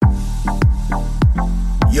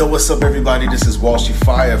Yo, what's up, everybody? This is Walshy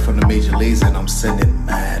Fire from the Major Lazer, and I'm sending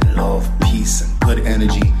mad love, peace, and good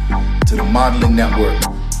energy to the Modeling Network.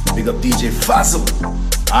 Big up DJ Fazzel.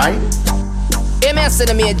 Aight? Hey, me, I say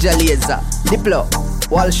the Major Lazer. Diplo,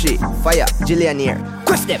 Walshy, Fire, Jillian here.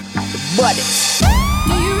 Quiff them, the body.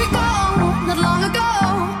 Do you recall, not long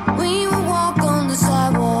ago, when you would walk on the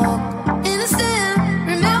sidewalk? Innocent,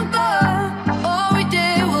 remember, all we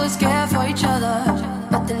did was care for each other.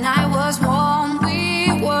 But the night was warm,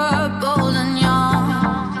 we were bold and young.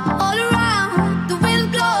 All around, the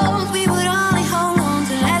wind blows, we would only hold on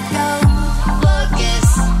to let go.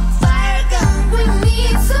 Focus, fire gun, we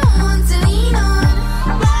need someone to lean on.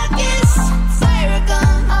 Focus, fire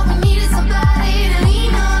gun, all we need is somebody to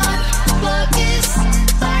lean on. Focus,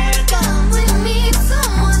 fire gun, we need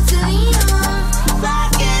someone to lean on.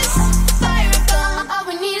 Focus, fire gun, all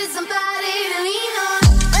we need is somebody to lean on.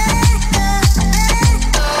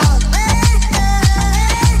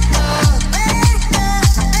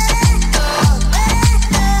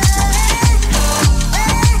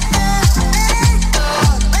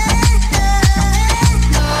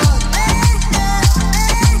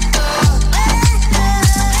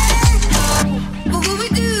 What will we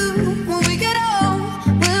do when we get old?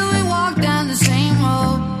 Will we walk down the same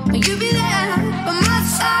road? Will you be there by my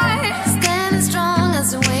side, standing strong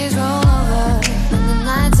as the waves roll over? And the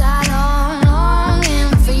nights are long,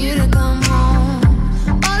 longing for you to come home.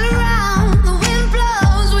 All around, the wind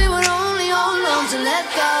blows, we would only hold on to let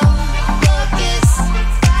go. Focus,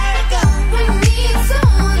 fire gun, we need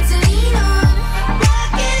someone to lean on.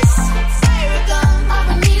 Focus, fire gun, all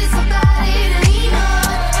we need is somebody to lean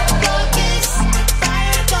on. Focus,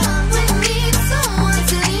 fire gun, we need someone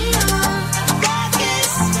to lean on.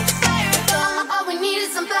 Focus, fire gun, all we need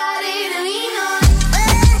is somebody to lean on.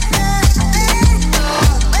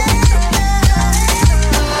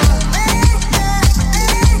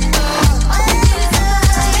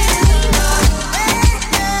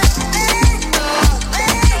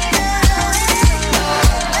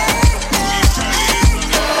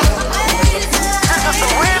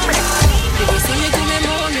 Si mais tous mes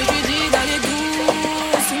mots, mais je lui dis d'aller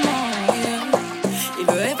doucement, yeah. Il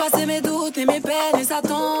veut effacer mes doutes et mes peines et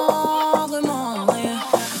s'attend vraiment, yeah.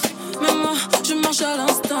 Mais moi, je marche à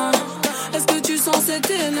l'instant. Est-ce que tu sens cette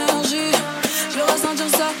énergie? Je veux ressentir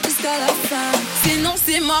ça jusqu'à la fin. Sinon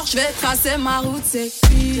c'est mort, je vais tracer ma route. C'est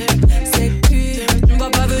cuit, c'est cuit. Tu me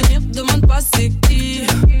vois pas venir, demande pas c'est qui.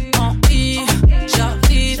 En I,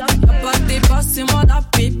 j'arrive. Y'a pas de débat, c'est moi la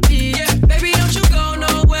pépite. Baby, don't you go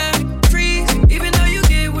nowhere. Freeze, even though you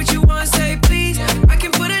get what you want, say please. I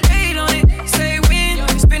can put a date on it, say when.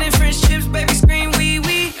 Spinning French chips, baby, scream oui,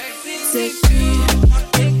 oui. C'est cuit.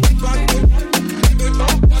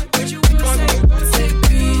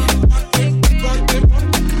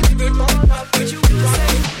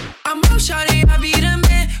 I'm up, shawty, I be the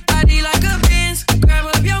man. Body like a Benz. Grab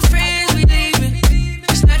up your friends, we leaving.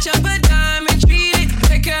 Snatch up a dime and treat it.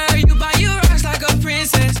 Take care of you, buy you rocks like a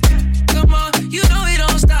princess. Come on, you know it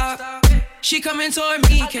don't stop. She coming toward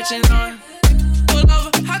me, catching on. Pull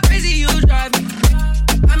over, how crazy you drive me.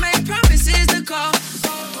 I make promises to call.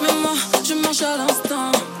 Mais moi, je marche à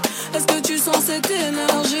l'instant. Est-ce que tu sens cette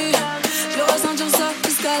énergie? Je veux ressentir ça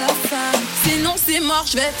jusqu'à la fin. Sinon c'est mort,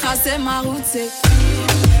 je vais tracer ma route. C'est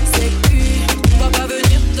cuit. On va pas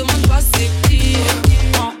venir, demande pas c'est qui.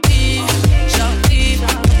 En I, j'arrive.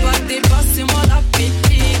 Pas de débat, c'est moi la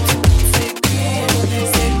pépite. C'est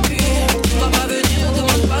cuit. On va pas venir,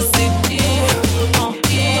 demande pas c'est qui. En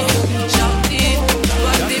I, j'arrive.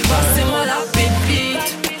 Pas de débat, c'est moi la pépite.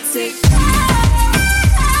 C'est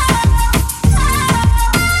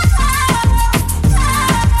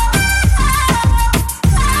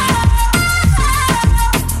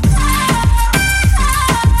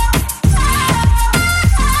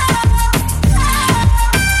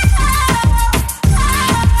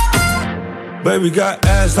Baby got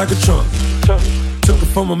ass like a trunk. Took it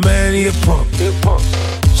from a man, he a punk.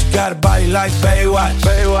 She got a body like Baywatch.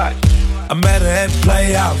 I met her at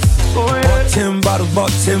Playhouse. Bought 10 bottles,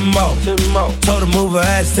 bought 10 more. Told her move her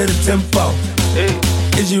ass to the tempo.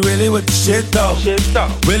 Is you really with the shit though?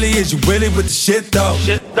 Really, is you really with the shit though?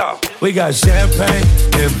 We got champagne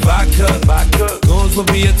and vodka. Goons will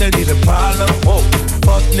be if they need a problem.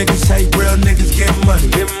 Fuck niggas, hate real niggas, get money.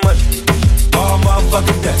 All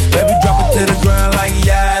motherfucking day. Baby, drop it to the ground like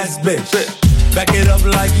yes, bitch. Back it up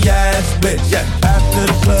like yes, bitch. After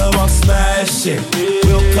the club, I'm smashing.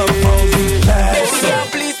 We'll come home and pass it. Baby girl,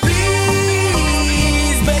 please,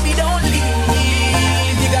 please, baby, don't leave.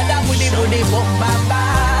 You got that booty, boom, bam,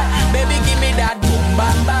 bam. Baby, give me that boom,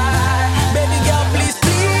 bam, bam. Baby girl, please,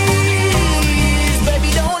 please,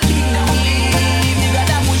 baby, don't leave. You got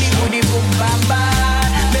that booty.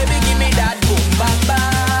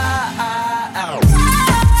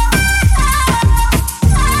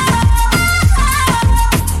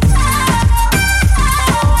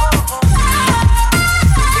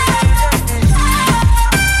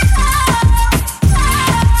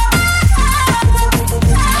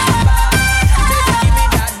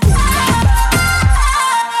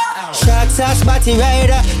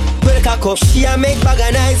 back up. She a make bag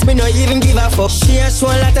of nice, me no even give a fuck. She a show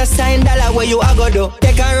a lot of sign dollar where you a go do.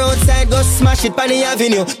 Take her outside, go smash it on the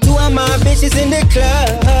avenue. Two of my bitches in the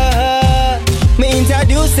club. Me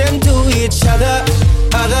introduce them to each other.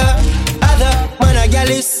 Other man a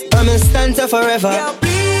gallus, I'm in stanza forever. Yo,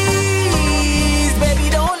 please, baby,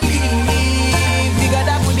 don't leave. You got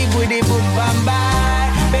that booty, boom, bam, bye.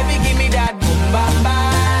 Baby, give me that boom, bam,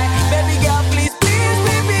 bye. Baby, girl, please,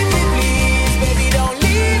 baby, don't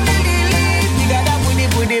leave. You got that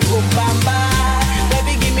booty, boom, bam, bye.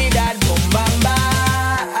 Baby, give me that boom, bam, bye.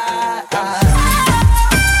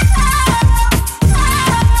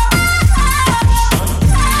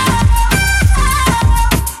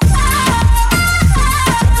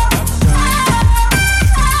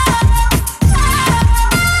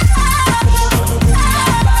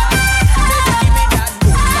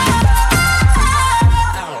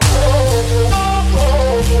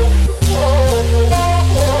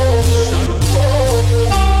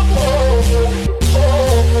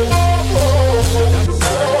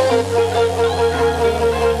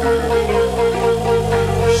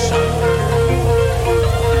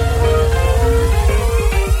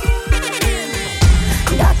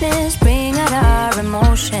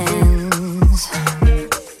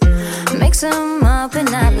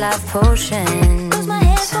 Potions. Lose my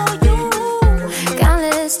head for you.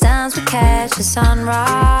 Countless times we catch the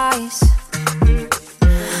sunrise.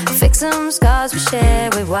 Fix some scars we share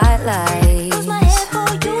with white lights. Lose my head for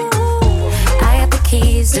you. I got the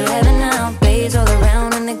keys to heaven now. Bays all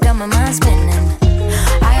around and they got my mind spinning.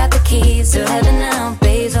 I got the keys to heaven now.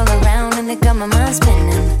 Bays all around and they got my mind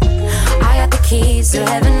spinning. I got the keys to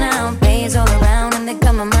heaven now. Bays all around and they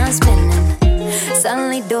got my mind spinning.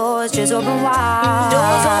 Suddenly doors just open wide.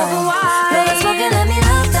 Doors open wide. Baby, smoking, let me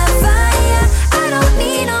love that fire. I don't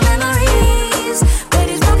need no memories.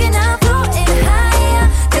 Baby, smoking, I'm floating higher.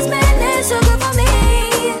 This madness so good for me.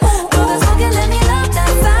 Baby, smoking, let me love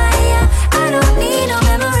that fire. I don't need no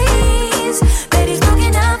memories. Baby,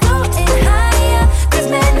 smoking, I'm floating higher. This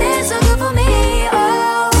madness so good for me.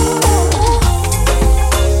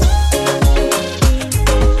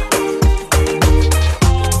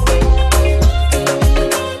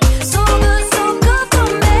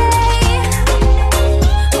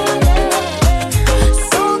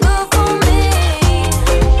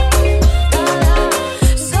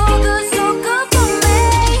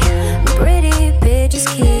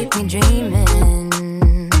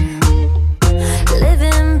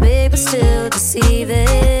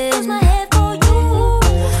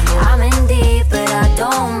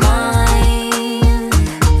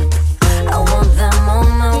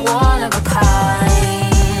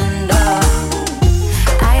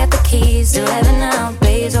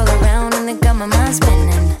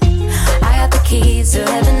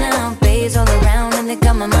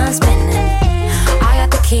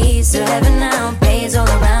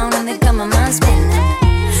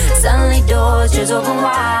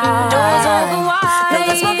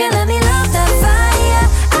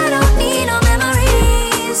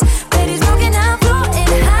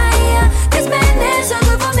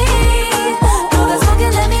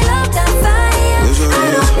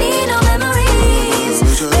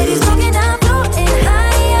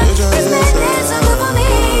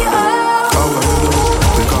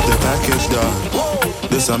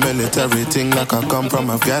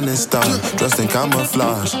 Afghanistan, dressed in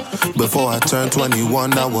camouflage. Before I turned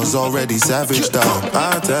 21, I was already savage, dog.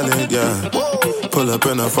 I tell it, yeah. Pull up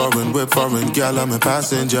in a foreign whip, foreign gal, I'm a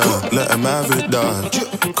passenger. Let him have it, dog.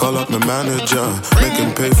 Call up my manager, make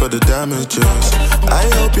him pay for the damages. I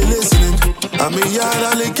hope you're listening. I'm a yard,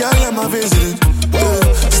 all the gal, am I visiting?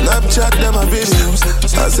 Snapchat, them my videos.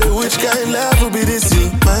 I say, which kind life will be this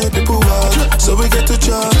year? My people walk, so we get to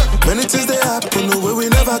chop. Many things they happen, the way we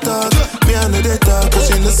never thought. Me and the talk, cause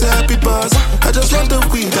you know say happy pass. I just want the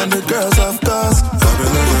weed and the girls, of course. I've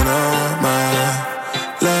been living all my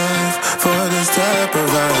life for this type of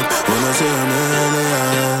vibe. Wanna see a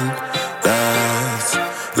million lights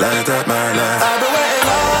light up my life. I've been waiting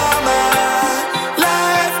all my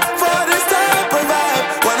life for this type of vibe.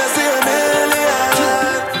 Wanna see a million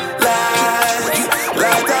lights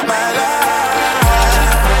light up my life.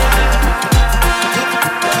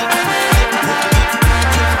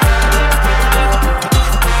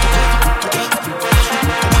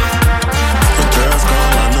 The girls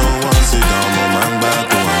come, I know one sit down, my man back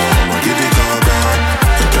to one, give it all back.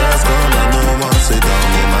 The girls come, I know one sit down,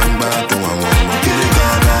 my man back to one, give it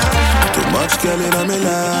all back. Too much girl in my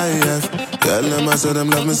life, Girl, them I say them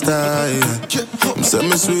love me style, yeah. Them say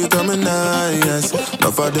me sweet and me nice.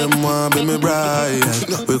 Enough of them want be me bride.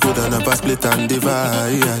 We coulda never split and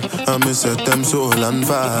divide. And me set them soul on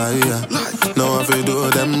fire. Now I feel do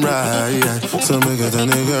them right. So me get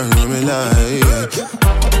any girl with me like.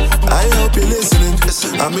 I hope you're listening.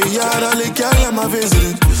 I'm a yard only girl I'm a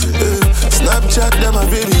visiting. Snapchat them a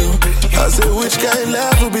video. I say which kind of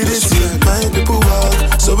life will be this year. My people walk,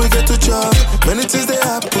 so we get to chop. Many things they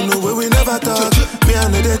happen the way we never talk. Me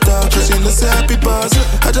and they talk, cause you know say happy pause.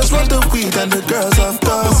 I just want the weed and the girls of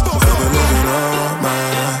course. I've been living all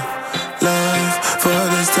my life for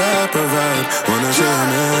this type of vibe. Wanna show a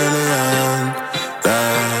million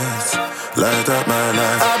lights, light up my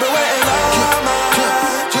life. I've been waiting all my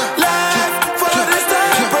life for this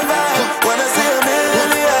type of vibe. Wanna see a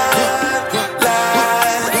million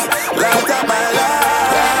lights, light up my life.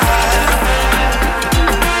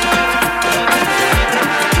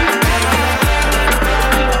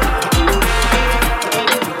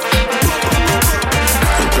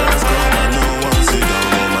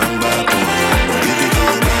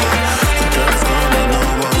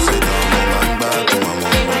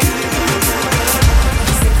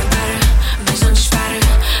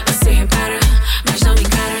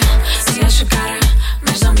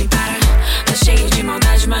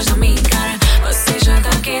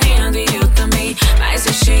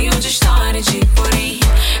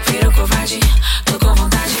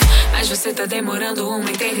 Tá demorando uma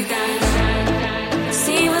eternidade.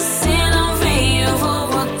 Se você não vem, eu vou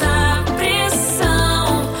botar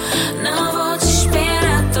pressão. Não vou te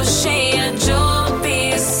esperar, tô cheia de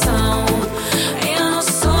opção. Eu não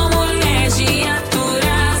sou mulher de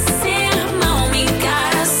aturar sermão. Me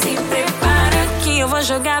encara, se prepara que eu vou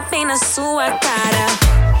jogar bem na sua cara.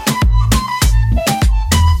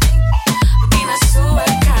 Bem na sua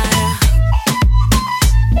cara.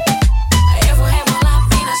 Eu vou rebolar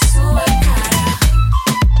bem na sua cara.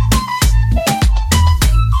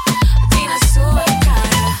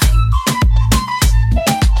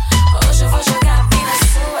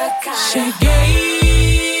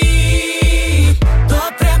 Cheguei, tô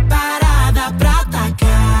preparada pra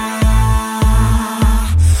atacar.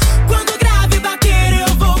 Quando o grave bater eu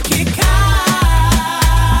vou quicar.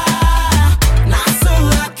 Na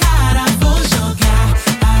sua cara vou jogar,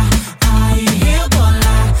 e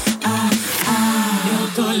rebolar. Eu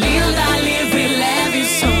tô linda, livre, leve,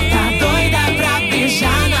 solta, doida pra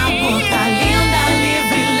beijar na boca. Linda,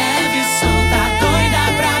 livre, leve, solta, doida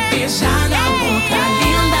pra beijar na boca.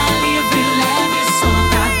 Linda, livre, leve,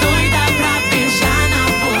 solta, doida pra beijar na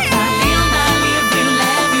boca. Linda, livre,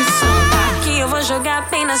 leve, solta, Que eu vou jogar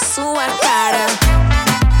bem na sua cara.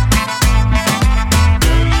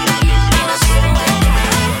 Bem na sua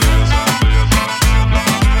cara.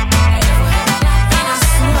 Eu vou rebolar bem na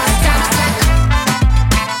sua cara.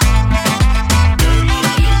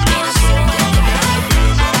 Bem na sua cara.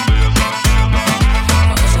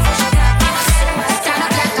 Hoje eu vou jogar bem na sua cara.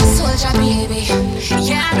 Like a soldier, baby.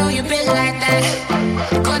 Yeah, I know you been like that.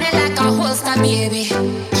 Gun it like a holster, baby.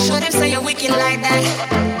 Show them say you're wicked like that.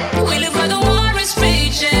 We live where the war is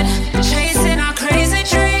raging, chasing our crazy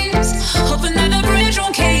dreams, hoping that the bridge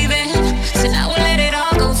won't cave in. So now we'll let it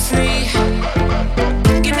all go free.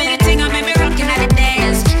 Give me the thing, I made me rockin' at the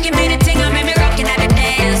dance. Give me the thing, I made me rockin' at the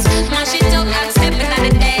dance. When she talk, I'm stepping at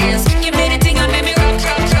the dance. Give me the thing, I made me rock.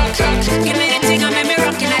 Give me the thing, I made me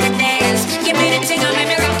rockin' at the dance. Give me the thing, I made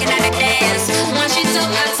me rockin' at the dance. When she talk,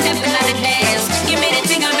 I'm stepping at the dance. Give me the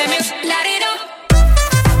thing, I made me light it up.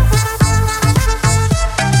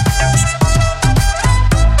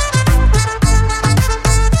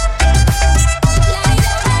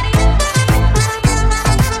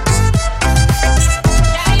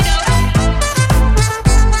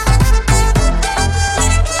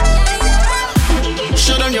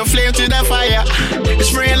 Show them your flame to the fire. It's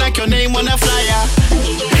spraying like your name on a flyer.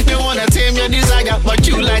 They wanna tame your desire, but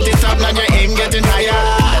you light it up, now your aim getting higher.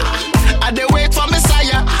 I they wait for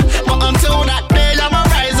Messiah, but until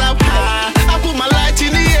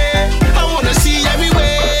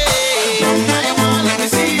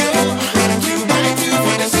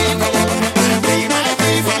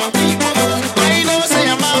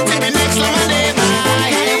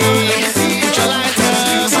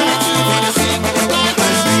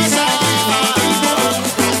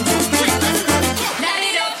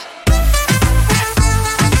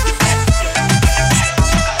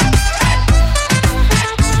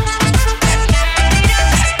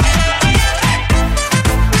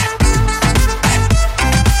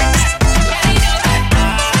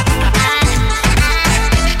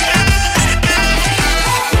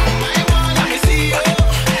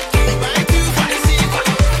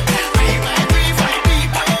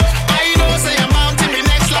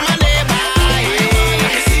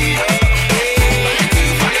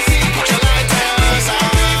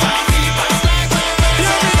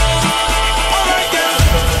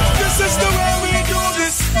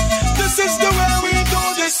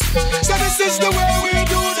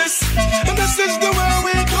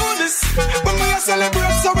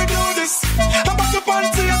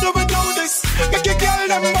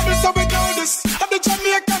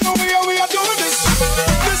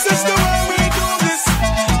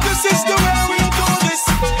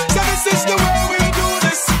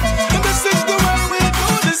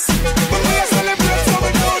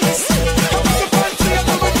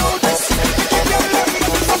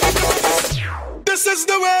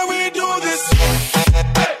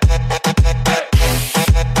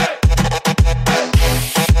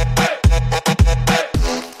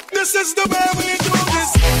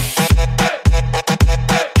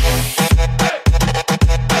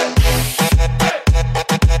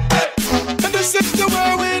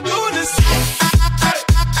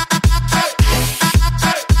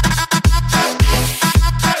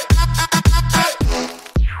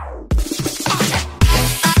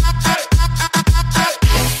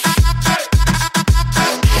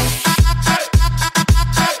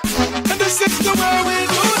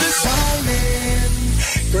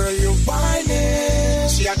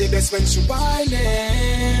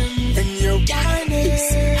whining, when you're whining,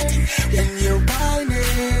 when you're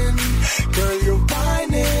whining, girl, you're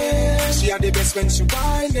whining. She had the best when she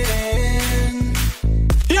whining.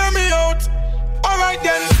 Hear me out. Alright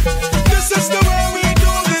then, this is the way we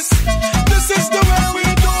do this. This is the way we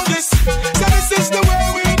do this. So this is the way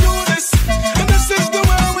we do this. And this is the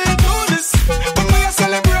way we do this. When we are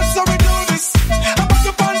celebrate, so we do this. I put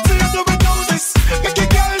the party, so we do this. Make it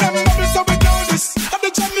girl them bubble, so we do this. At the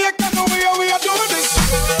Jamaican, we are doing this.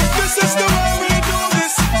 This is the way we do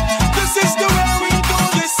this. This is the way we do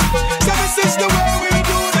this. So this is the way we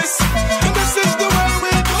do this. And this is the way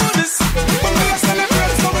we do this. When we are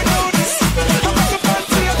celebrate, so we do this.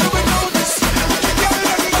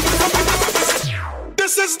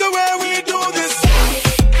 This is the way we do this.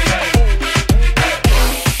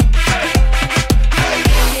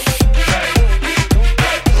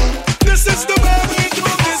 This is the way we do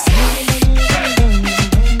this.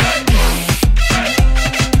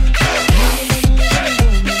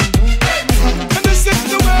 And this is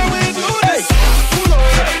the way we do this. Pull up,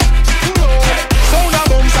 pull up. Sound a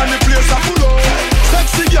bounce and the place a pull up.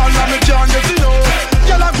 Sexy girl and me can't get enough.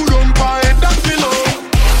 Girl a good on by that pillow.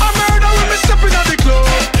 I murder when me stepping at the club.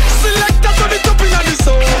 Selector to the top in the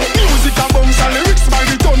soul. Music a bounce and lyrics by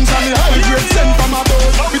the tons and the high grade sent from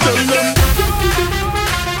above. We tell them.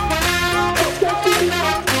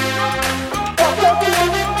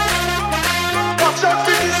 Watch out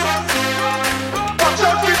for this. Watch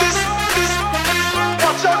out for this.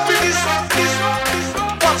 Watch out for this.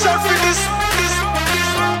 Watch out for this.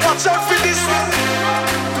 Watch out for this.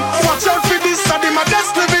 Watch out for this. I did my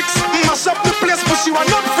best lyrics. Mash up the place, but you are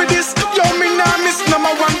not for this. Yo, me nah miss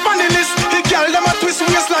number one funny list. The girl them a twist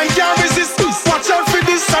waistline can't resist. Watch out for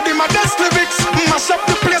this. I did my best lyrics. Mash up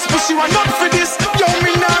the place, but you are not for this. Yo,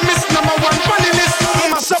 me nah miss number one funny list.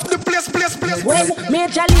 Mash up the place. When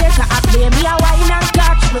Major Lazer I play me a wine and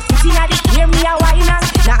catch me foot inna the ear me a wine and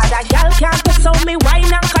now other girl can't test how me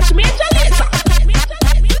wine and catch Major Lazer.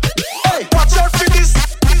 Hey, watch out for this.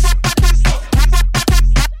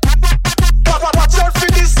 Watch out for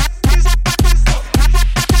this.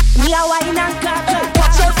 Me a wine and catch.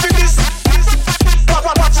 Watch out for this.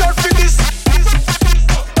 Watch out for this.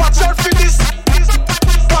 Watch out for this.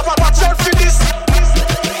 Watch out for this.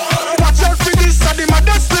 Watch out for this. I did my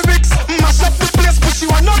best lyrics. Mash up the place, but you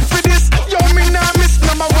are not for this. Yo, me nah miss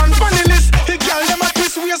number one funny list. The girl them a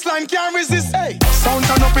twist waistline can't resist. Hey, sound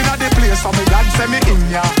turn up inna the place, so me glad say me in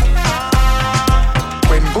ya.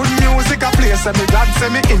 When good music a play, say me glad say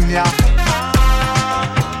me in ya.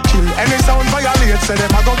 Kill any sound violate, say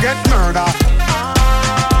them a go get murder.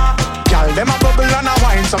 Girl them a bubble and a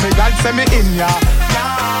wine, so me glad say me in ya.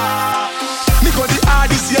 Me go the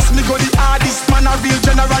hardest, yes, me go the hardest. Man a real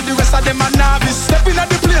general, the rest of them a novice. Step in at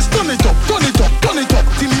the place, turn it up, turn it up, turn it up.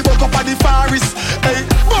 Till me buck up at the forest. Hey,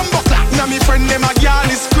 bumbo clap, now me friend them a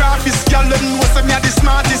gallus, graphist. Girl them know say me a the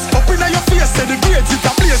smartest. Up inna your face, say the grades it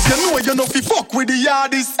a place. You know fi fuck with the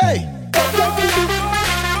hardest. Hey. Watch out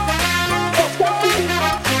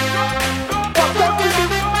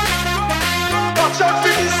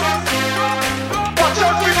for this. Watch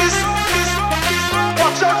out for this.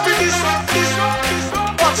 Watch out for this.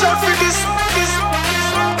 Watch out for this.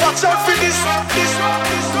 Watch out for this.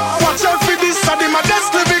 Watch out for this. I did my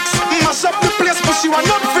best lyrics. Mash up the place, but you are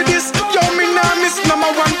not for this. Yo, me nah miss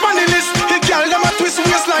number one funny list. The girl them a twist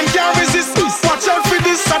waistline can't resist. Watch out for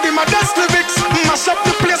this. I did my best lyrics. Mash up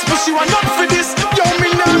the place, but you are not for this. Yo, me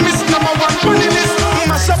nah miss number one funny list.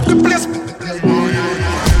 Mash up the place.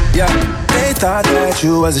 Yeah, they thought that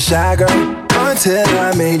you was a shy girl until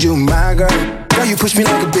I made you my girl. Girl, you pushed me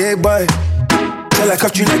like a big boy till I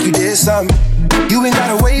cuffed you like you did something. You ain't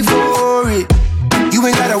gotta wait for it. You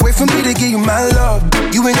ain't gotta wait for me to give you my love.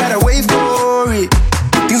 You ain't gotta wait for it.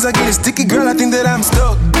 Things are getting sticky, girl, I think that I'm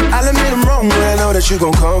stuck. I'll admit I'm wrong, but I know that you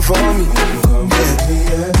gon' come for me.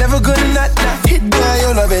 Yeah. Never gonna not hit by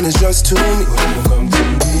your love and it's just to me.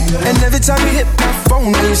 And every time you hit my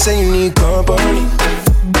phone, you say you need company.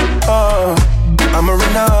 Oh, I'ma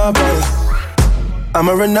run up on you.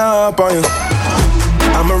 I'ma run up on you.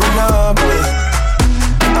 I'ma run up on you.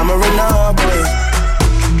 I'ma run up on you.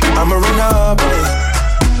 I'ma run up on you.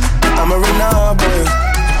 I'ma run up on you.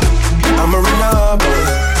 I'ma run up on you.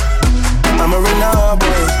 I'ma run up on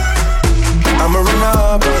you. I'ma run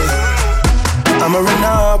up on you. I'ma run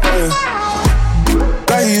up on you.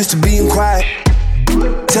 Girl, you used to being quiet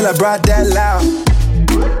till I brought that loud.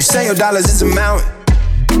 You say your dollars is a mountain,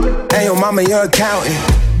 and your mama your accountant.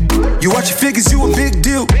 You watch your figures, you a big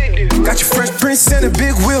deal. Got your Fresh Prince and a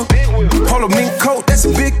big wheel. Polo mink coat, that's a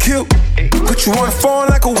big kill. Put you on the phone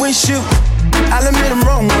like a windshield. I'll admit I'm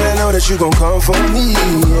wrong, but I know that you gon' come for me,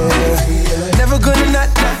 yeah. Never gonna not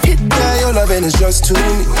hit that, your loving is just to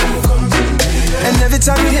me. And every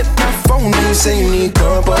time you hit my phone, you say you need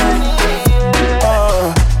company.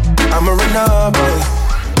 I'ma run up on you.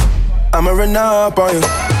 I'ma run up on you.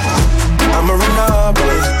 I'ma run up on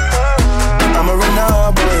you. I'ma run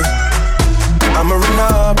up on you. I'ma run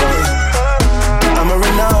up on you. I'ma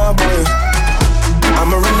run up on you.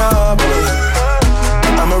 I'ma run up on you.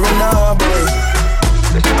 I'ma run up on you.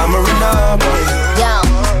 I'ma run up on you.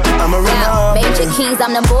 I'ma run up on you. Major keys,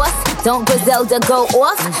 I'm the boss. Don't Griselda go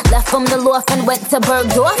off? Left from the loft and went to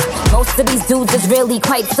Bergdorf. Most of these dudes is really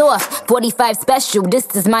quite soft. 45 special, this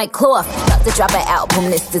is my cloth. About to drop an album,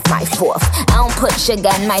 this is my fourth. I don't put sugar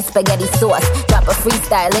in my spaghetti sauce. Drop a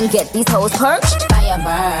freestyle and get these hoes perched. Fire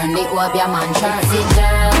burn, they up your man church. See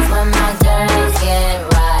girls, when my girls get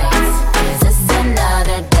right. Is this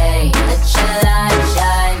another day? Let your light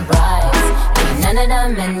shine bright. Ain't none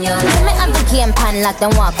of them in your life. Me have the game pan like them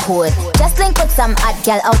walk code. Just link with some hot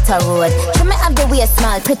girl outer road. Show me have the way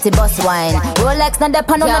small, pretty boss wine. Rolex, not the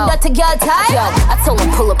pan on the dirty girl tie. Yo, I told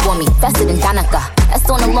him pull up on me, faster than Danica. That's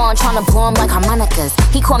on the lawn, tryna blow him like harmonicas.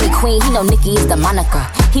 He call me queen, he know Nikki is the moniker.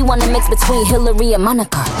 He wanna mix between Hillary and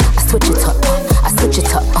Monica. I switch it up, I switch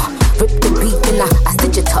it up. Rip the beat, then I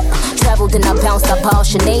stitch it up. Traveled and I bounced up all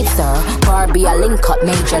Sinead, sir. Barbie, I link up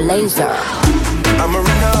Major Lazer. I'ma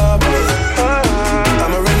run up,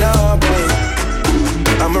 I'ma run up,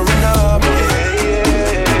 I'ma run up,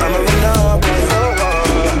 I'ma run up,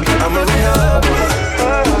 I'ma run up,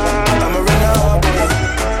 I'ma run up,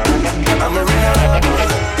 I'ma run up,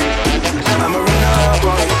 I'ma run up.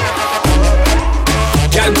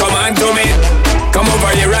 Girl, come on to me. Come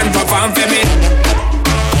over here and perform for me.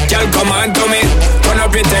 Girl, come on to me. Turn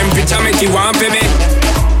up your temperature, make you want for me.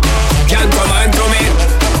 Girl, come on to me.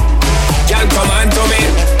 Girl, come on to me.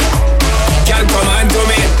 Girl, come on to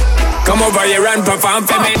me. Come over here and perform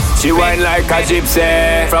for me. She whine like a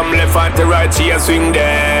gypsy. From left hand to right, she a swing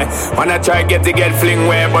there. Wanna try get fling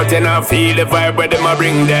where, but you not feel the vibe where them a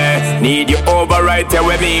bring there. Need you over right here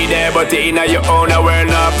with me there, but you inna your own, we're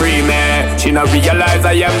not pre-me. She not realize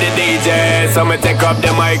I am the DJ, so me take up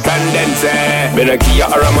the mic and then say, been a Kia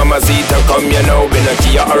or a mamacita, come you know. Been a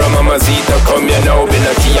Kia or a mamacita, come you know. Been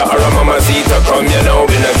a Kia or a mamacita, come you know.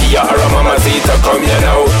 Been a Kia or a mamacita, come you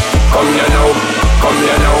know. Come you know, come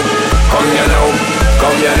you know. Come you know,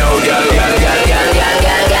 come you know, girl, girl, girl, girl, girl,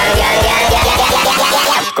 girl, girl, girl,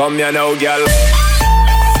 girl. Come you know, girl.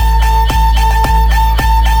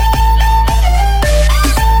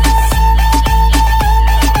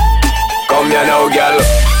 Come you know, girl.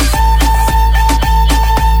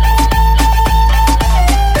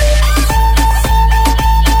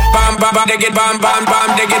 Bam, bam, bam, dig it, bam, bam,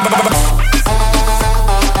 bam, dig it, bam, bam.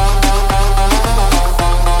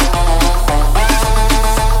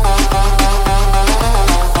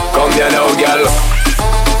 Come you know, girl.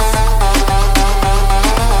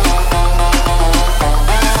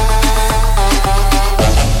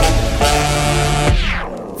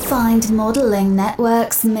 Find Modeling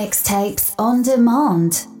Network's mixtapes on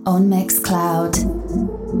demand on Mixcloud.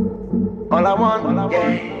 All I want,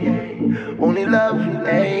 yeah, only love,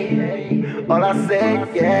 hey. All I say,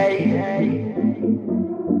 yeah.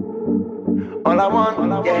 All I want,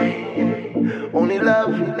 yeah, only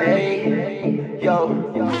love, hey. Yo,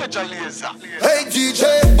 hey DJ,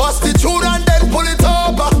 bust the tune and then pull it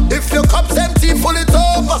over. If your cup's empty, pull it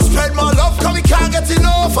over. Spread my love, cause we can't get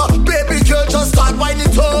enough. Baby girl, just start winding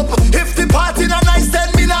it up. If the party not nice, then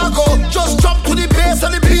me not go. Just jump to the bass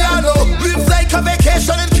and the piano. Live like a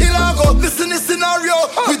vacation in Kilago. Listen this scenario,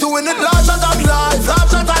 we doing it larger than life,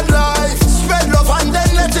 larger than life. Spread love and then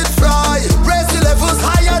let it fly. Raise the levels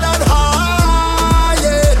higher than high,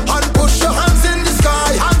 yeah. And push your hands in the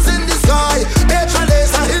sky, hands in the sky.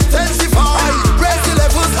 Intensify, raise the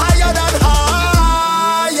levels higher than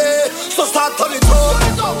high, yeah. So start turning it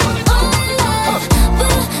up.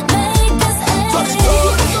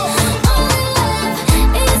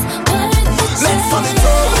 Let's turn it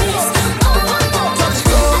up.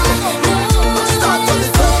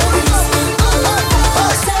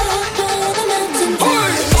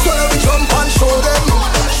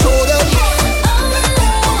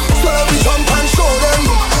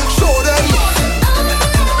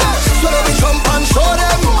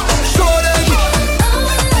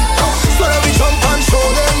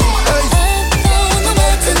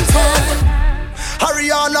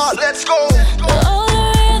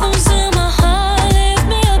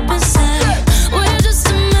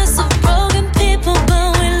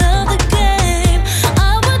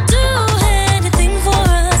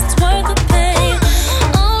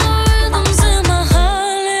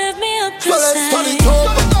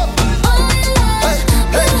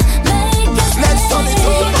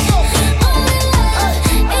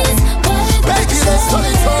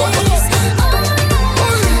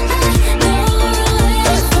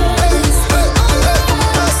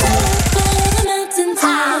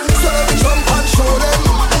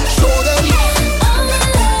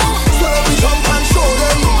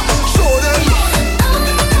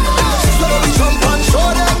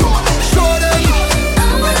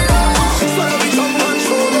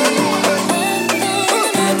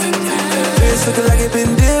 wrist looking like it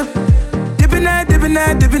been dipped. Dipping that, dipping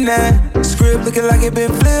that, dipping that. Script looking like it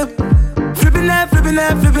been flipped. Flipping that, flipping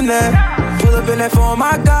that, flipping that. Pull up in that phone,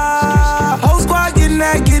 my God. Whole squad getting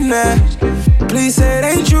that, getting that. Please say it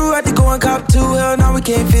ain't true. Had to go and cop 2. Hell no, we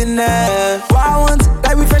can't fit in that. Wild ones,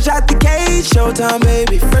 like we fresh out the cage. Showtime,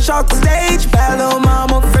 baby, fresh off the stage. Bad little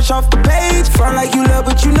mama, fresh off the page. Front like you love,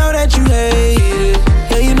 but you know that you hate it.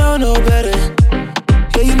 Yeah, you know no better.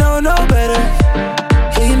 Yeah, you know no better.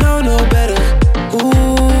 Yeah, you know no better.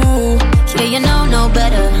 Ooh. Yeah, you know no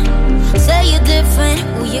better. Say you're different,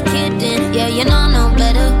 ooh, you're kidding. Yeah, you know no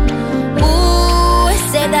better. Ooh,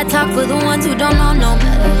 say that talk for the ones who don't know no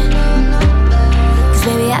better. Cause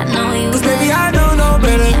baby, I know you better. Baby, I know no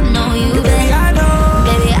better. Baby, I know you better. Baby, I know.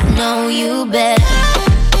 Baby, I know you better.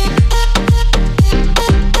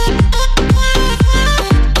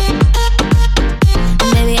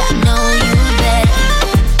 Baby, I know you better.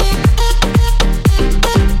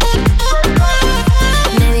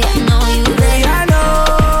 Baby, I know you better. Baby,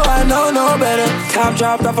 I know no better. Top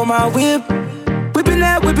dropped off on my whip. Whipping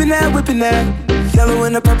that, whipping that, whipping that. Yellow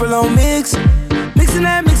and the purple on mix. Mixing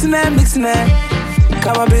that, mixing that, mixing that.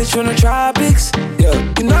 Got my bitch from the tropics. Yeah,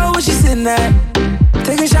 you know where she sitting at.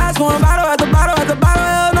 Taking shots, pouring bottle at the bottle at the bottle.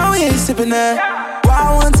 Hell no, we ain't sipping that.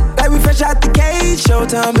 Wild ones, like we fresh out the cage.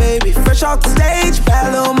 Showtime, baby, fresh off the stage.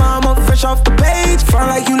 Bad little mama, fresh off the page. Front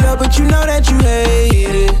like you love, but you know that you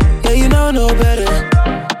hate it. Yeah, you know no better.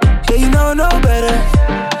 Yeah, you know no better.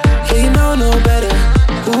 Yeah, you know no better.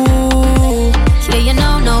 Ooh. Yeah, you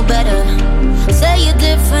know no better. Say you're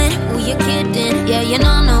different, ooh, you're kidding. Yeah, you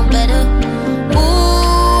know no better.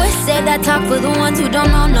 Ooh, say that talk for the ones who don't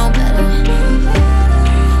know no better.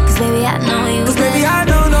 Cause baby, I know you better. Baby, I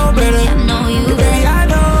know no better. Baby, I know you better. Baby, I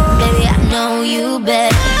know. Baby, I know you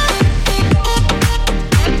better.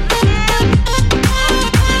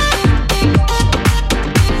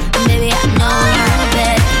 Baby, I know you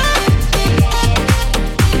better.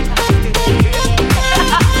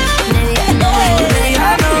 Baby, I know you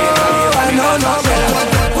better. I know no better.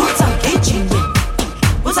 Butam kitchen,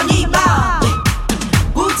 butam giba,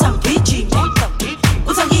 butam kitchen,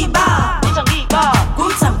 butam giba,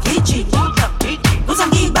 butam kitchen, butam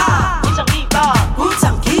giba,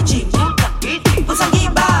 butam kitchen, butam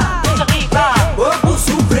giba. Opo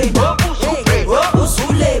supreme, opo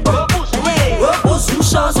sulebo, opo su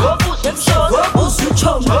shots, opo su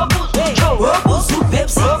chom, opo su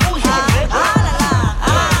Pepsi.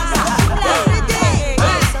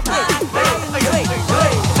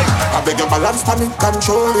 I beg you balance pan it,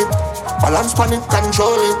 control it. Balance pan it,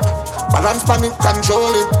 control it. Balance pan it,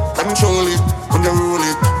 control it. Control it when you roll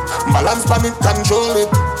it. Balance pan it, control it.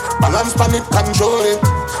 Balance pan it, control it.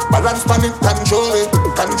 Balance pan it, control it.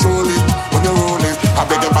 Control it when you roll it. I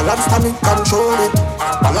beg you balance pan it, control it.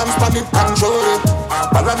 Balance pan it, control it.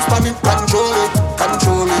 Balance pan it, control it.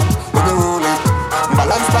 Control it when you roll it.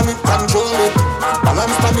 Balance pan it, control it.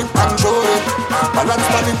 Balance pan it, control it. Balance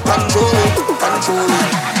pan it, control it. Control it.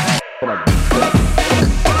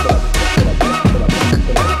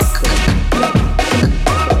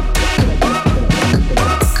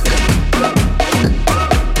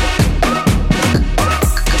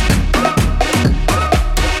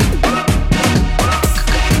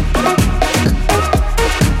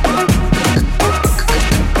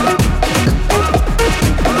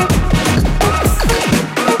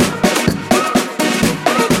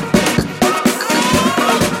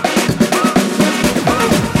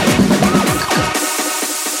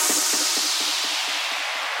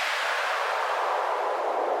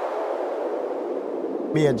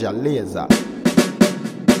 Major Lazer.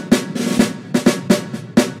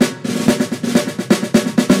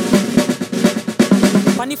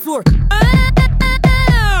 On the floor.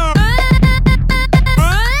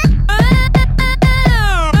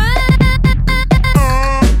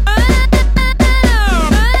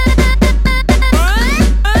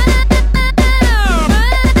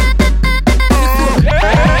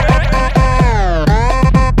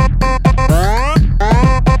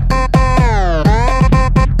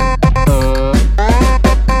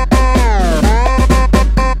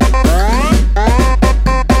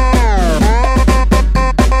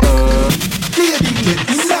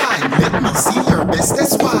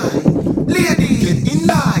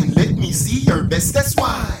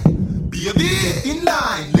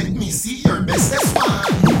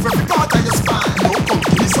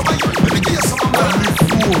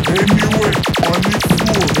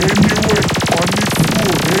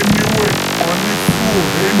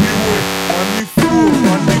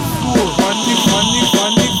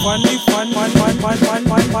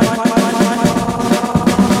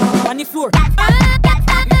 On the floor.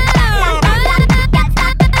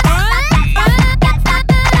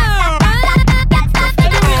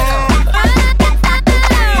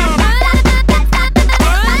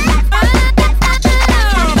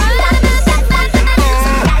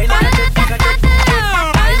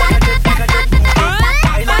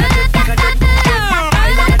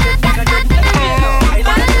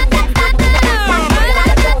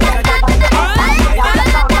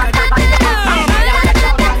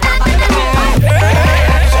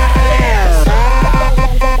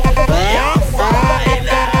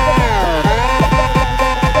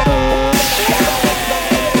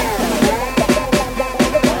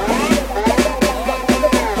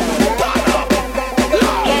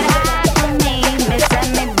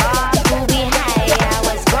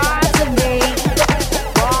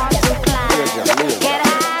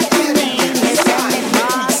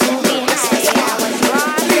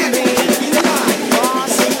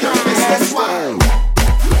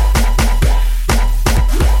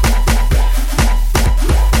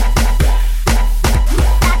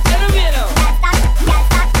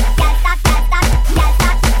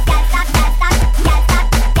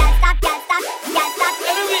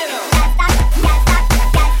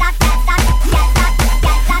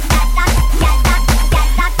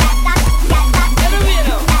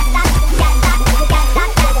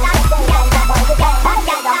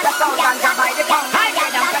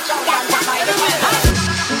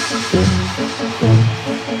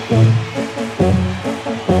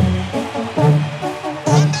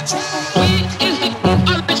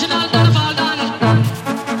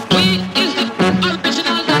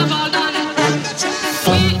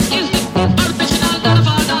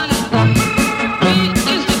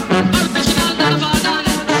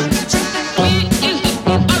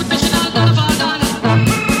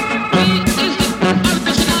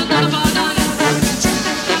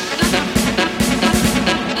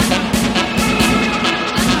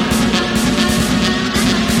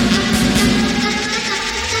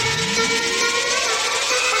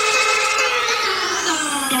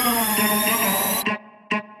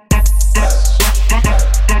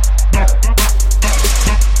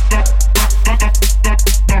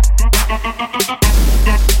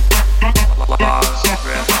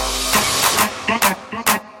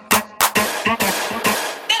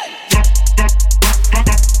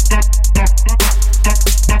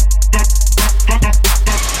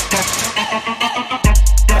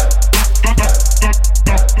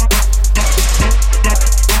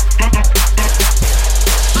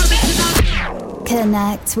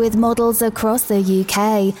 Connect with models across the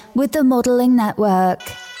UK with the Modelling Network.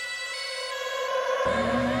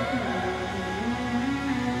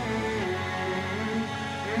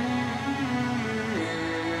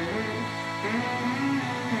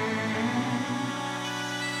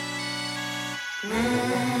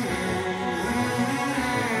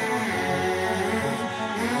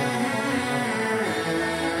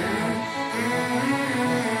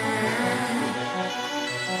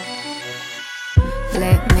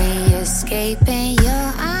 Let me escape in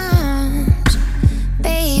your arms.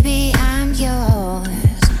 Baby, I'm yours.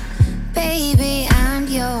 Baby, I'm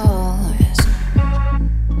yours.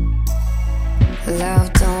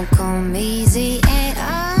 Love don't come easy at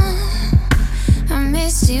all. I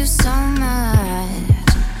miss you so much.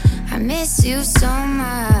 I miss you so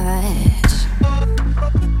much.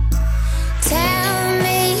 Tell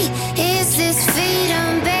me, is this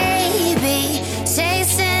freedom, baby?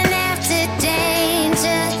 Chasing after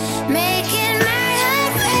danger, making my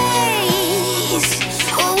heart race.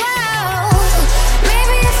 Oh, whoa.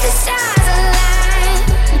 Maybe if the stars align,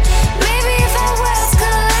 maybe if our worlds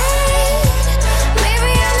collide,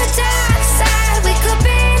 maybe on the dark side we could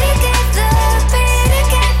be together, be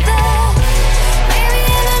together. Maybe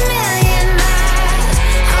in a million miles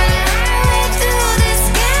on a highway through the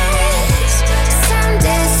skies.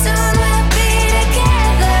 Someday soon we'll be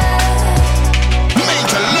together.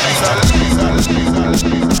 Major Lazer.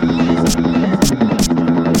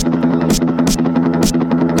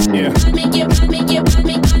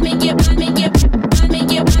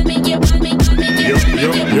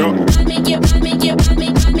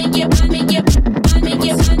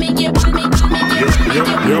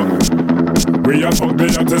 We are fuck the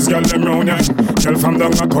hottest girl them round ya. Girl from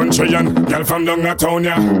down a country and girl from down a town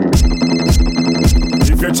ya.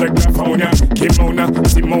 If you check the phone ya, Kimona,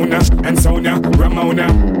 Simona and Sonia, Ramona.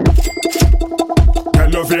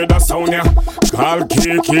 Tell you hear the sound ya. Call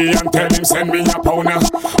Kiki and tell him send me a pound ya.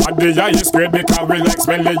 At the highest grade because we like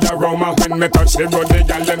smelly aroma. When me touch the road the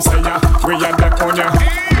girl them say ya, we are the on ya.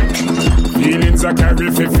 Feelings I carry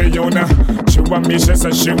for Fiona. She want me, she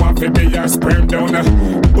says she want to be a sperm donor.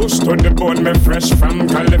 Bush to the bone, me fresh from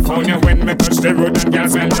California. When me touch the road and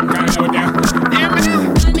girls and them California.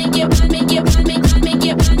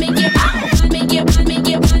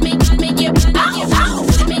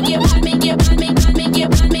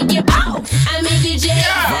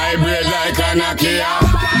 Vibrate like a Nokia.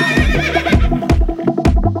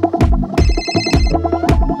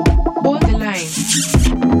 Hold the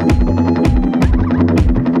line.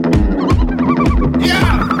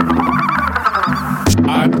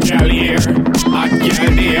 Hot girl here, hot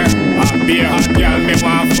girl there. Hot beer, hot girl, me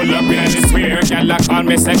want full up in the square. Girl, I call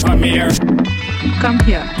me say come here. Come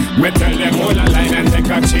here. Me tell them hold a line and take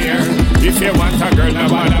a chair. If you want a girl, I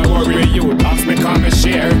wanna worry you. Ask me, come and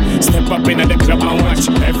share. Step up in the club and watch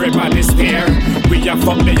everybody stare. We a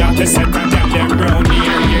fuck the artist and girl them round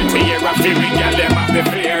here. Here to here, I feel we girl them up the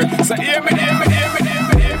flare. So hear me, hear me, hear me, hear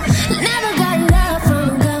me, hear me. Never got love from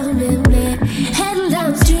a government man. Heading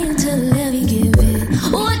down the street until the levy give in.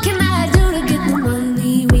 What can I do to get the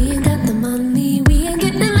money? We ain't got the money, we ain't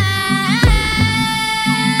get the money.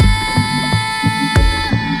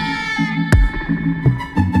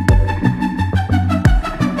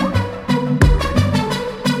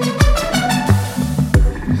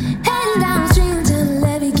 Heading down the street until the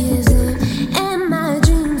levy gives in. And my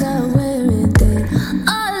dreams are wearing thin.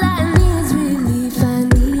 All I need is relief. I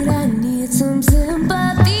need some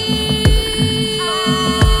sympathy.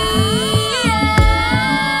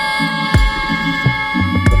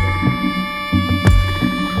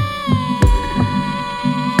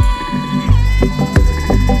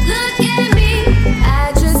 Look at me,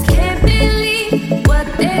 I just can't believe what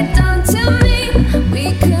they've done to me.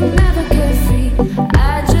 We could never get free.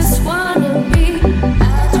 I just wanna be. Look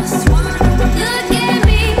at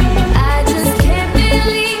me, I just can't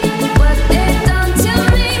believe what they've done to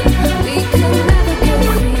me. We could never get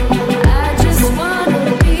free. I just wanna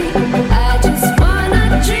be. I just wanna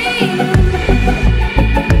dream.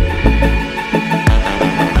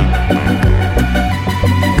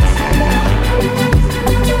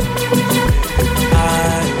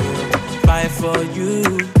 Fight for you,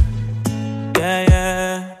 yeah,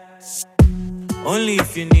 yeah. Only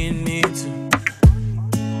if you need me to,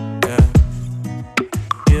 yeah.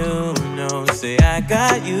 You know, say I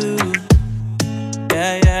got you,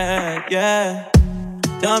 yeah, yeah, yeah.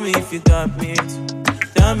 Tell me if you got me too.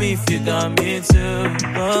 Tell me if you got me too.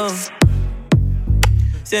 Oh.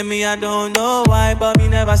 Say me, I don't know why, but me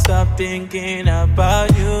never stop thinking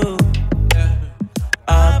about you,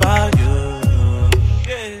 about you.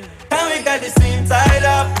 Can we get this thing tied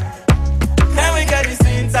up? Can we get this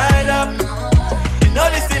thing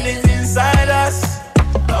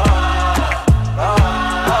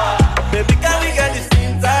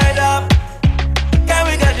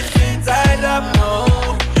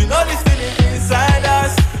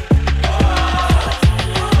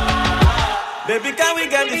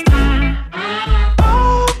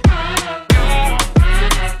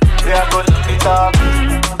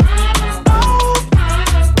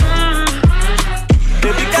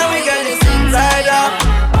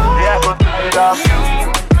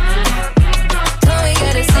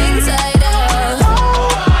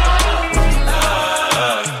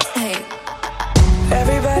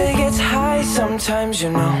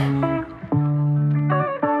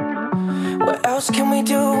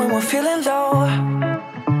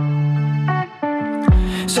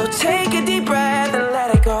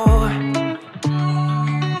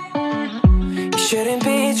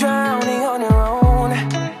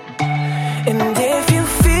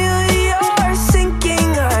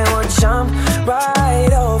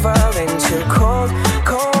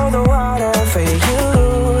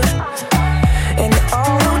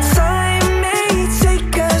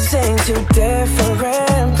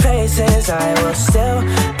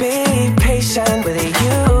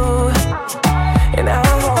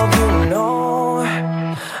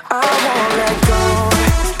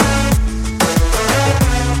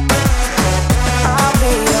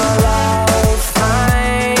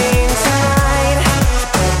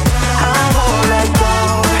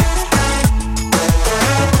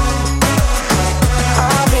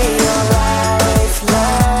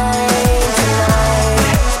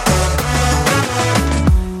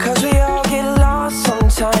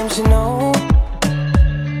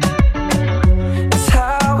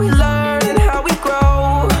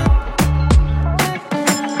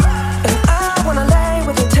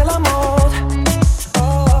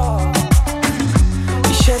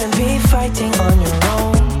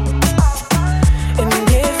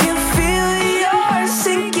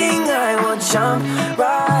jump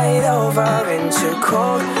right over into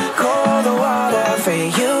cold, cold water for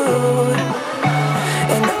you.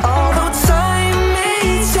 And although time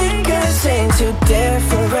may take us into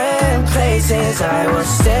different places, I will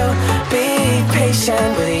still be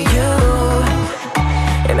patient with you.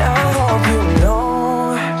 And I hope you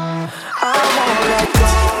know I won't let go.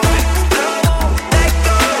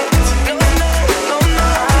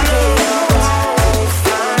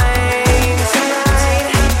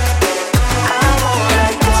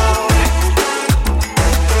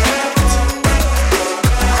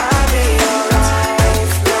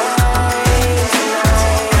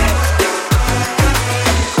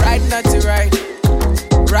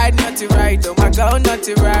 Not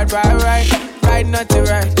to ride, right. Ride not to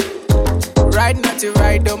ride. Ride not to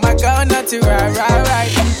ride, oh my God, not to ride,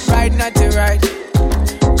 right. Ride not to ride.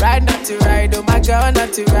 Ride not to ride, oh my God,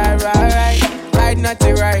 not to ride, right. Ride not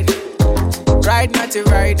to ride. Ride not to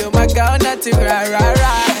ride, oh my God, not to ride,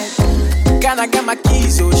 right. Can I get my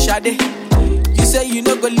keys, oh Shade? You say you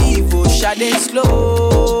no go leave, oh Shade.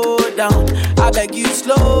 Slow down, I beg you,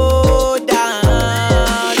 slow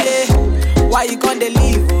down, yeah. Why you gonna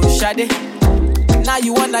leave, oh Shade? Now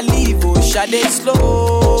you wanna leave, oh Shade,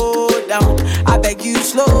 slow down. I beg you,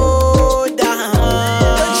 slow down.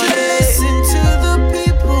 Don't you listen to the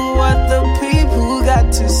people, what the people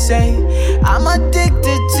got to say. I'm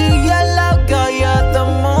addicted to your love, girl, you're the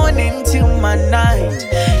morning to my night.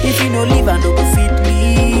 If you no leave, I no go fit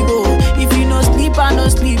leave, oh. If you no sleep, I no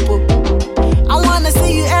sleep, oh. I wanna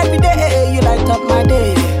see you every day, you light up my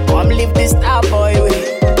day. Come live this star boy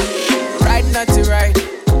way. Ride not to ride.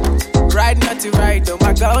 Ride not to ride, oh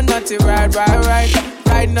my God, not to ride, right.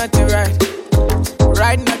 Ride not to ride.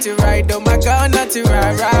 Ride not to ride, oh my God, not to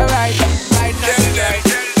ride, right. Ride not to ride.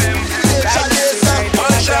 Ride not to ride, oh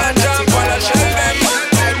my God, not to ride, right.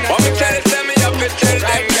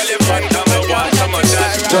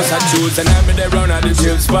 Just a choose and I'm in the round at the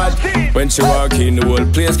chill spot. When she walk in, the whole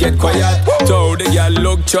place get quiet. So the girl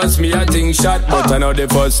look, trust me, I think shot. But I know the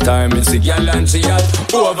first time it's the girl and she hot.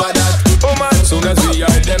 Over that, oh man, soon as we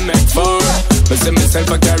are them make four. I see myself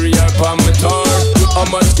a carry her on my tour. How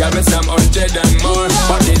much can me some 100 and more?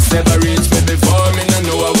 But it's never reached me before, me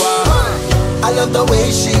no know a war. I love the way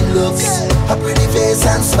she looks. Her pretty face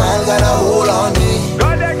and smile got a hold on me.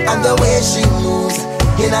 And the way she moves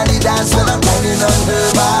in the dance when I'm grinding on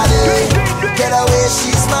her body. Get away,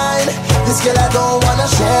 she's mine. This girl I don't wanna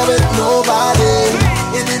share with nobody.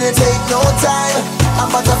 It didn't take no time.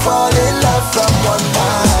 I'm about to fall in love from one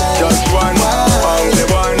time. Just one, only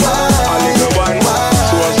one, only the one.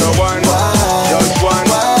 She was the one. Just one,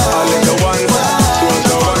 only the one. She was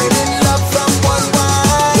the one. In love from one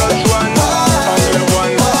time. Just one, only the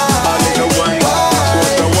one. Only the one. She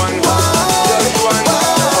was the one. Just one,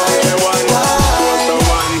 only the one. She was the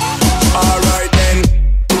one. Alright then,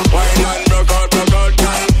 wine and broke out,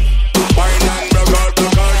 girl. Wine and broke out,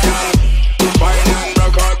 girl. Wine and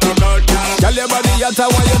broke out, girl. Tell your body you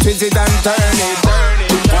want you twist it and turn it.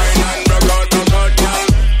 Wine and broke out, girl.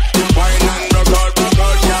 Wine and broke out,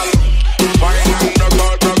 girl. Wine and broke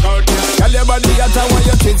out, girl. Tell your body you want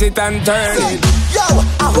you twist it and turn it. Yo,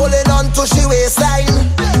 I'm holding on to she waistline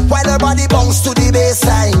while her body bounce to the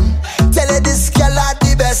baseline. Tell her this girl had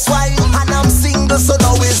the best wine, and I'm single, so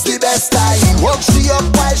now is the best time. Work she up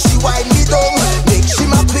while she wind me down. Make she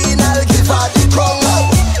my queen, I'll give her the crown.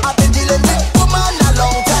 I've been dealing with woman a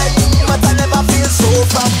long time, but I never feel so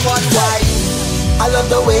from one wine. I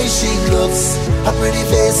love the way she looks. Her pretty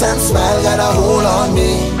face and smile got a hold on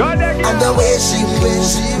me. And the way she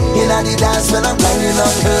moves in the dance when I'm grinding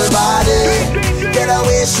on her body. Get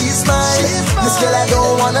away, she's mine. This girl I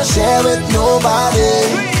don't wanna share with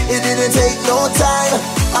nobody. It didn't take no time.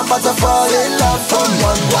 I'm about to fall in love from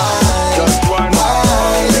one wine. Just one,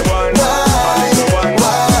 only one. Only the one.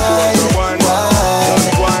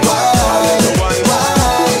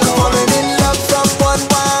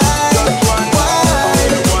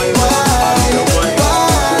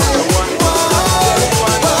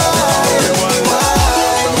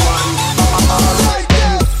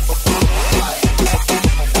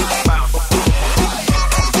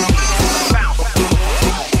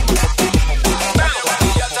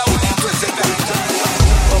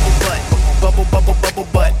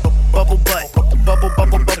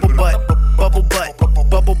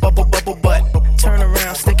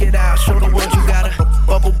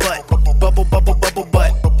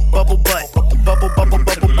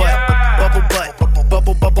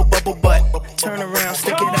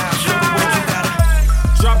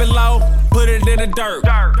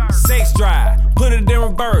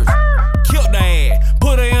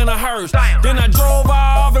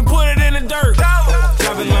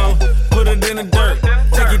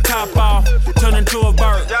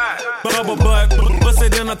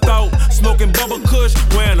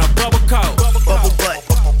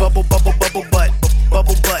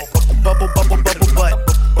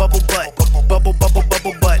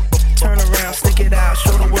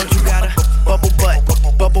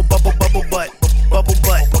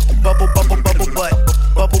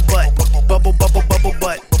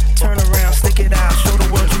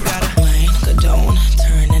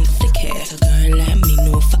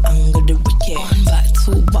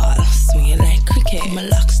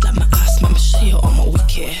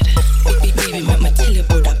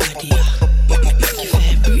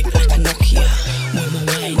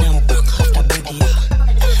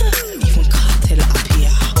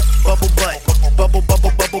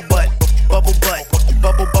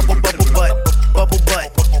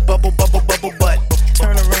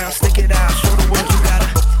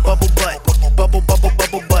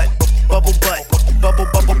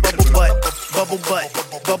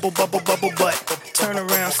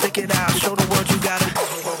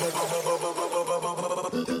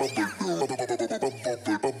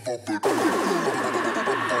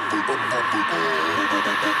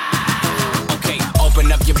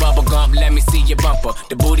 Open up your bubble gum, let me see your bumper.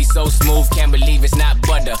 The booty so smooth, can't believe it's not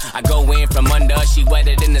butter. I go in from under, she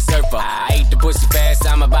wetter than the surfer. I ate the pussy fast,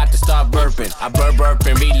 I'm about to start burping. I burp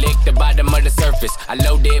and re-lick the bottom of the surface. I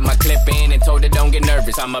loaded my clip in and told her don't get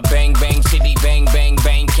nervous. I'm a bang bang chitty bang bang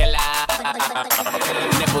bang killer.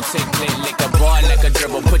 Nipple tick click lick a bar like a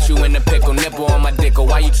dribble. Put you in a pickle, nipple on my dickle.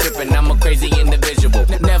 Why you tripping? I'm a crazy individual.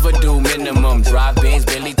 Never do minimum drive-ins,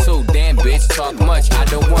 Billy too. Damn bitch, talk much. I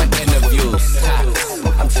don't want interviews. Ha.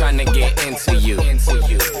 I'm trying to get into you,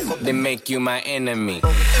 then make you my enemy.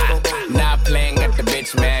 Ha. Not playing at the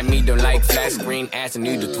bitch, mad me. Don't like flat screen ass and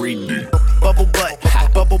need a 3D. Bubble butt,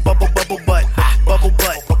 bubble bubble bubble butt, bubble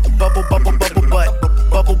butt, bubble bubble bubble butt,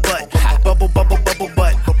 bubble butt, bubble bubble bubble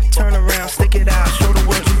butt. Turn around, stick it out, show the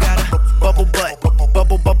world you got a bubble butt,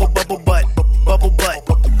 bubble bubble bubble butt, bubble butt,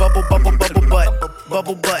 bubble bubble bubble butt,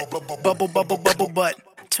 bubble butt, bubble bubble bubble butt.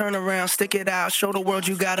 Turn around, stick it out, show the world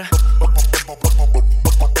you got a